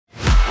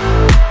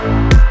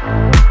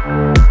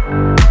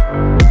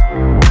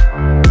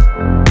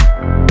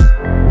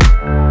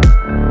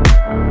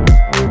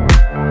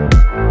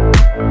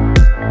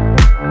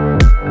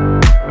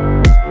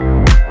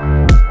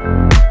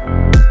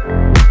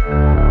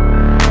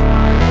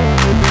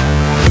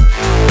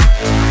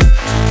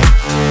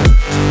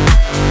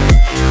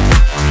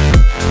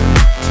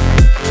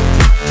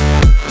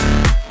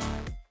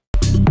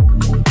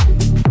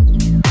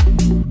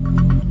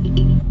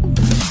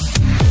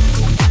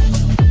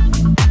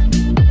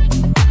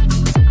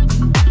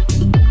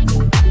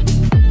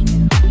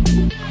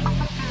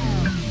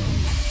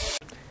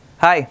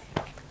Hi,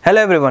 hello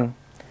everyone.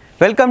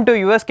 Welcome to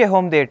USK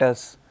Home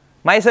Theatres.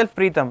 Myself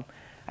Preetham,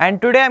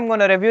 and today I'm going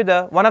to review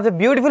one of the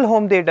beautiful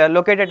home theatre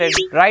located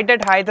right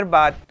at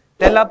Hyderabad,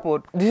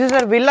 Telapur. This is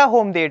a villa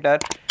home theatre,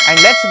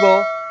 and let's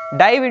go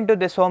dive into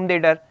this home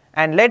theatre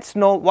and let's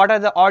know what are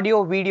the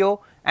audio,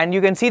 video, and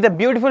you can see the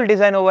beautiful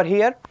design over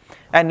here.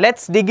 And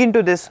let's dig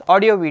into this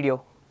audio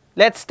video.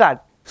 Let's start.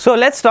 So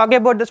let's talk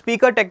about the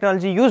speaker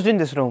technology used in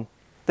this room.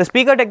 The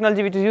speaker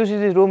technology which is used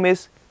in this room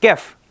is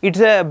KEF. It's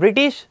a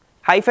British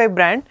hi-fi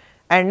brand,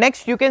 and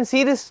next you can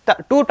see this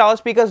two tower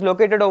speakers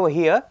located over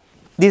here.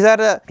 These are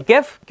the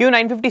KEF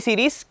Q950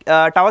 series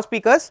tower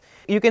speakers.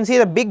 You can see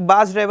the big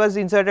bass drivers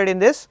inserted in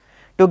this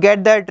to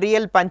get that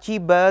real punchy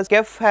bass.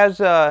 KEF has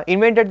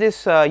invented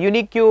this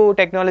unique Q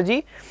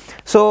technology.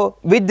 So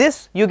with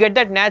this you get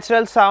that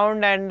natural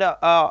sound, and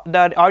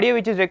the audio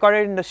which is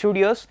recorded in the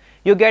studios,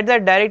 you get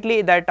that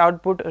directly, that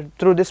output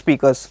through the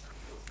speakers.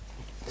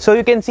 So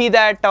you can see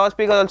that tower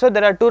speakers also.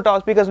 There are two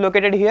tower speakers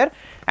located here,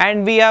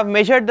 and we have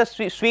measured the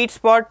sweet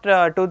spot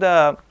to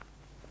the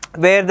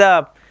where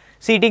the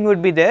seating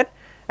would be there.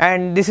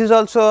 And this is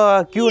also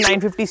a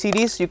Q950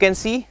 series. You can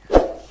see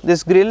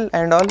this grill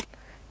and all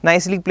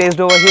nicely placed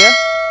over here.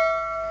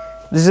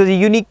 This is a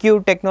unique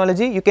Q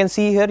technology. You can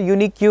see here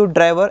unique Q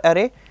driver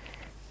array.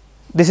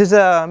 This is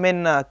a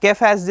KEF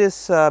has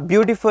this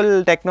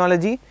beautiful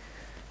technology.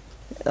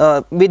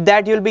 With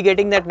that you will be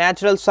getting that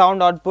natural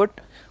sound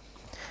output.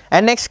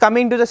 And next,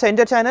 coming to the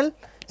center channel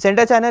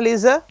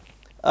is a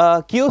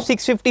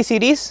Q650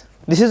 series.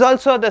 This is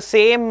also the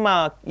same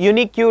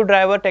unique Q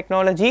driver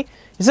technology.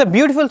 It's a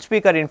beautiful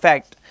speaker. In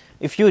fact,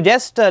 if you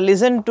just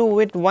listen to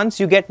it once,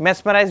 you get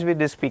mesmerized with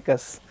these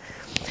speakers.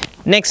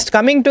 Next,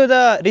 coming to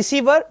the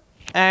receiver,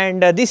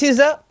 and this is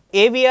a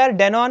AVR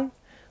Denon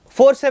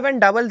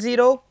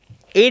 4700H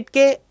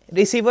 8K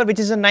receiver, which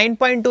is a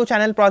 9.2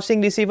 channel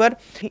processing receiver.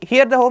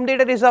 Here the home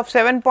theater is of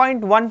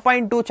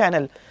 7.1.2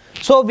 channel.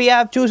 So we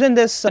have chosen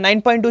this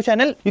 9.2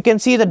 channel. You can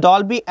see the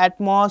Dolby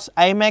Atmos,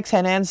 IMAX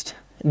enhanced,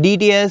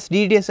 DTS,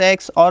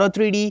 DTSX, Auro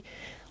 3D.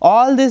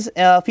 All these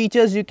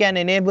features you can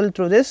enable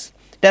through this.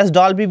 It has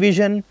Dolby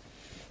Vision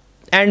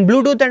and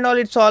Bluetooth and all.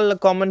 It's all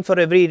common for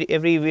every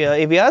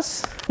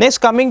AVRs. Next,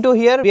 coming to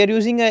here, we are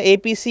using a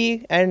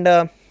APC and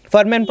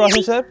Ferment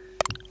processor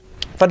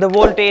for the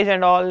voltage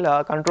and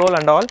all control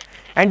and all.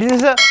 And this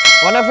is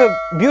one of the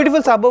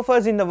beautiful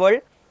subwoofers in the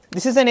world.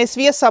 This is an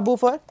SVS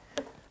subwoofer.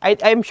 I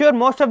am sure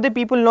most of the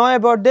people know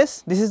about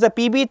this. This is the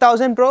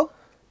PB1000 Pro,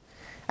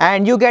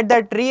 and you get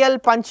that real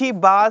punchy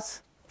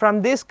bass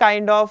from this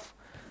kind of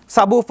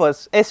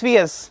subwoofers,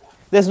 SVS.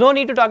 There's no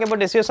need to talk about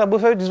SVS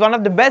subwoofer. It is one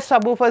of the best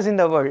subwoofers in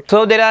the world.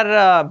 So there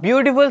are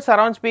beautiful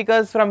surround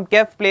speakers from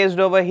KEF placed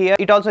over here.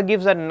 It also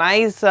gives a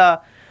nice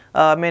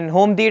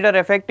home theater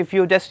effect if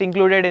you just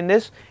include it in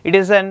this. It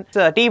is an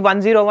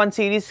T101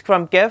 series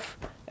from KEF,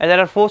 and there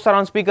are 4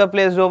 surround speaker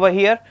placed over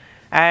here.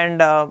 And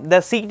the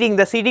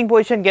seating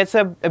position gets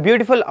a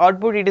beautiful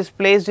output. It is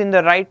placed in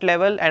the right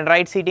level and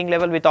right seating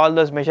level with all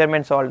those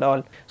measurements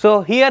all.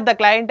 So here the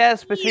client has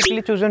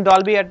specifically chosen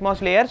Dolby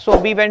Atmos layer. So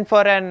we went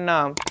for an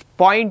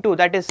 0.2,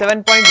 that is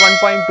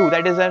 7.1.2,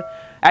 that is an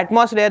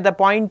Atmos layer, the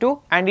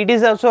 0.2, and it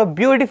is also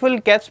beautiful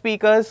KEF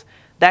speakers,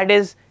 that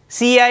is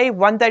CI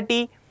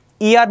 130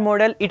 ER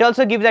model. It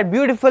also gives that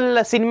beautiful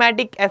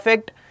cinematic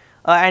effect.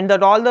 And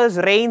all those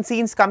rain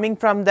scenes coming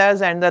from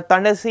this and the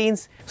thunder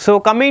scenes. So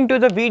coming to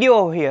the video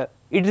over here,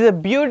 it is a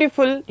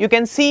beautiful, you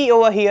can see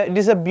over here, it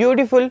is a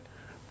beautiful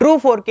true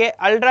 4K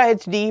Ultra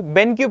HD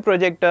BenQ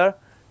projector.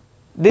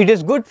 It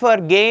is good for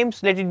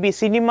games, let it be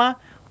cinema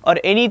or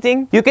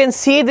anything. You can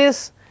see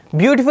this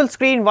beautiful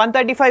screen,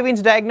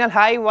 135-inch diagonal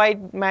high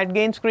wide matte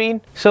gain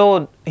screen.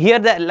 So here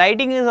the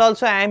lighting is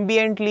also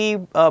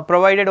ambiently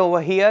provided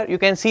over here. You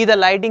can see the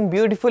lighting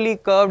beautifully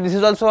curved. This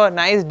is also a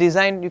nice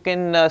design. You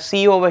can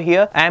see over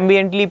here,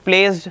 ambiently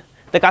placed.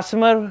 The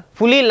customer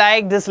fully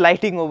liked this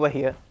lighting over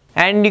here.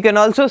 And you can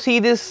also see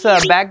this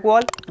back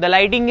wall. The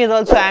lighting is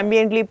also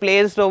ambiently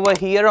placed over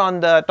here on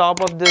the top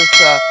of this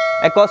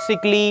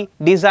acoustically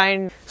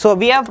designed. So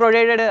we have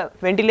provided a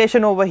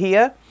ventilation over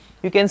here.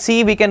 You can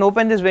see we can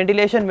open this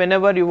ventilation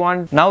whenever you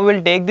want. Now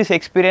we'll take this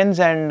experience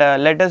and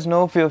let us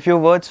know few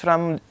words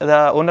from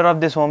the owner of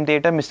this home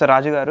theatre, Mr.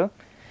 Raju Garu.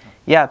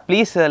 Yeah,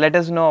 please let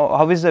us know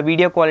how is the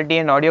video quality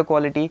and audio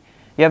quality.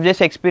 You have just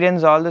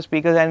experienced all the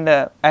speakers, and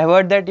I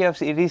heard that you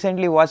have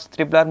recently watched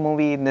RRR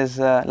movie in this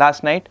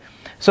last night.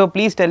 So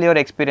please tell your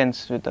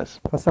experience with us.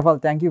 First of all,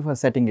 thank you for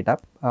setting it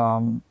up.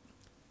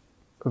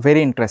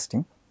 Very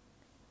interesting.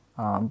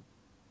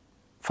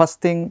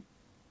 First thing,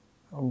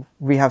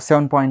 we have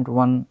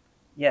 7.1.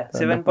 Yeah,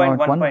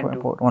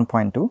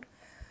 7.1.2.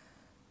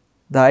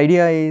 The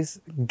idea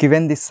is,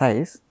 given this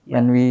size,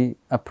 when we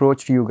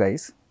approached you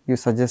guys, you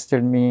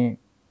suggested me,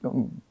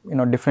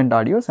 different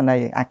audios, and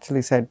I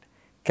actually said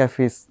KEF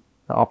is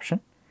the option.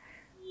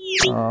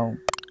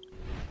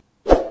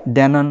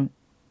 Denon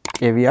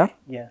AVR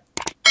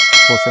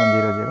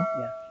 4700,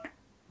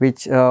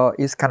 which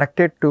is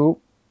connected to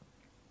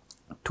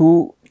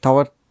two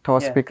tower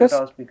speakers.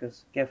 Tower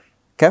speakers, KEF.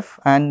 KEF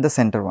and the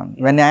center one.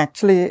 When I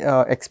actually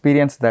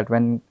experienced that,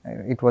 when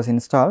it was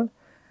installed,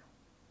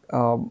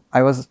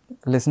 I was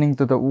listening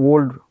to the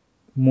old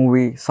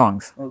movie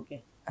songs.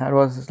 Okay. It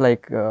was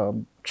like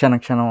Kshana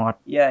Kshana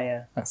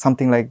or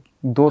something like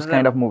those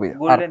kind of movies.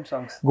 Golden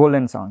songs.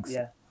 Golden songs.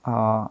 Yeah.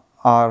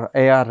 Or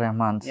A.R.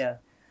 Rahman's. Yeah.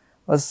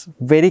 Was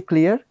very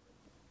clear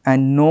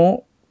and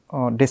no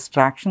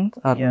distractions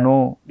or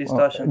no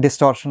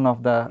distortion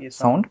of the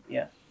sound.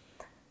 Yeah.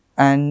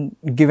 And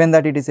given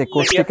that it is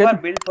acoustical.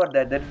 Like built for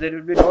that. There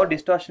will be no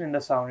distortion in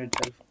the sound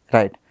itself.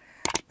 Right.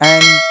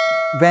 And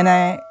when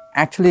I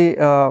actually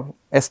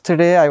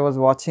yesterday I was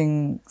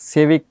watching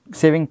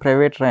Saving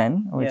Private Ryan,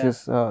 which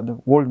is the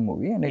old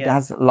movie, and it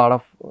has a lot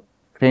of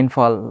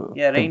rainfall.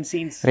 Yeah, rain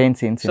scenes. Rain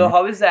scenes. So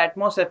how is the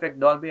Atmos effect,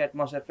 Dolby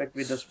Atmos effect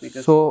with the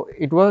speakers? So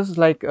it was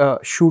like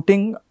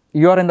shooting.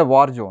 You are in the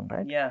war zone,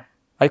 right? Yeah.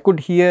 I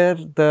could hear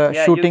the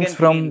shootings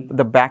from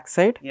the back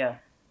side. Yeah.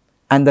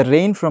 And the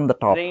rain from the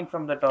top. Rain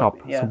from the top.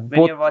 Yeah. So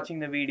when you're watching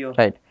the video.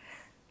 Right.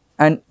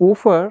 And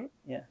woofer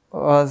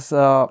was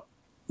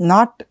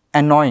not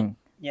annoying.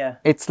 Yeah.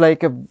 It's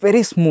like a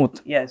very smooth.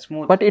 Yeah,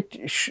 smooth. But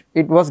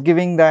it was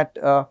giving that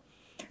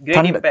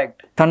great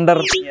impact.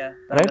 Thunder. Yeah.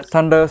 Right?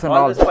 Thunders and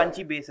all. Those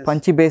punchy basses.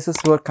 Punchy basses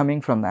were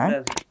coming from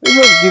that. It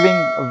was giving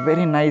a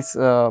very nice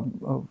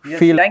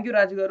feel. Thank you,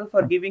 Raju Garu,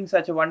 for giving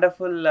such a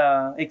wonderful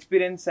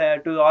experience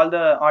to all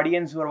the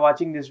audience who are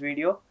watching this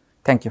video.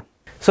 Thank you.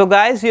 So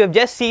guys, you have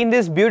just seen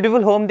this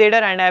beautiful home theater,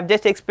 and I have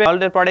just explained all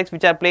the products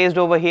which are placed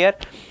over here.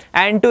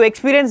 And to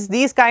experience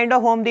these kind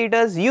of home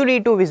theaters, you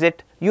need to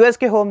visit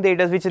USK Home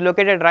Theatres, which is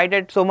located right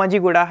at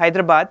Somajiguda,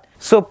 Hyderabad.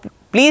 So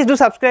please do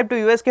subscribe to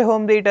USK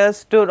Home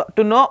Theatres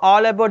to know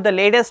all about the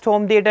latest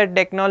home theater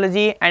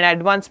technology and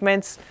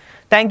advancements.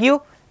 Thank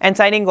you, and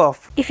signing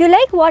off. If you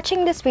like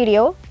watching this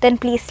video, then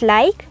please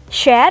like,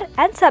 share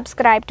and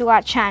subscribe to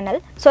our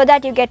channel so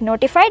that you get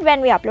notified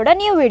when we upload a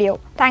new video.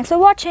 Thanks for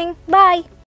watching. Bye.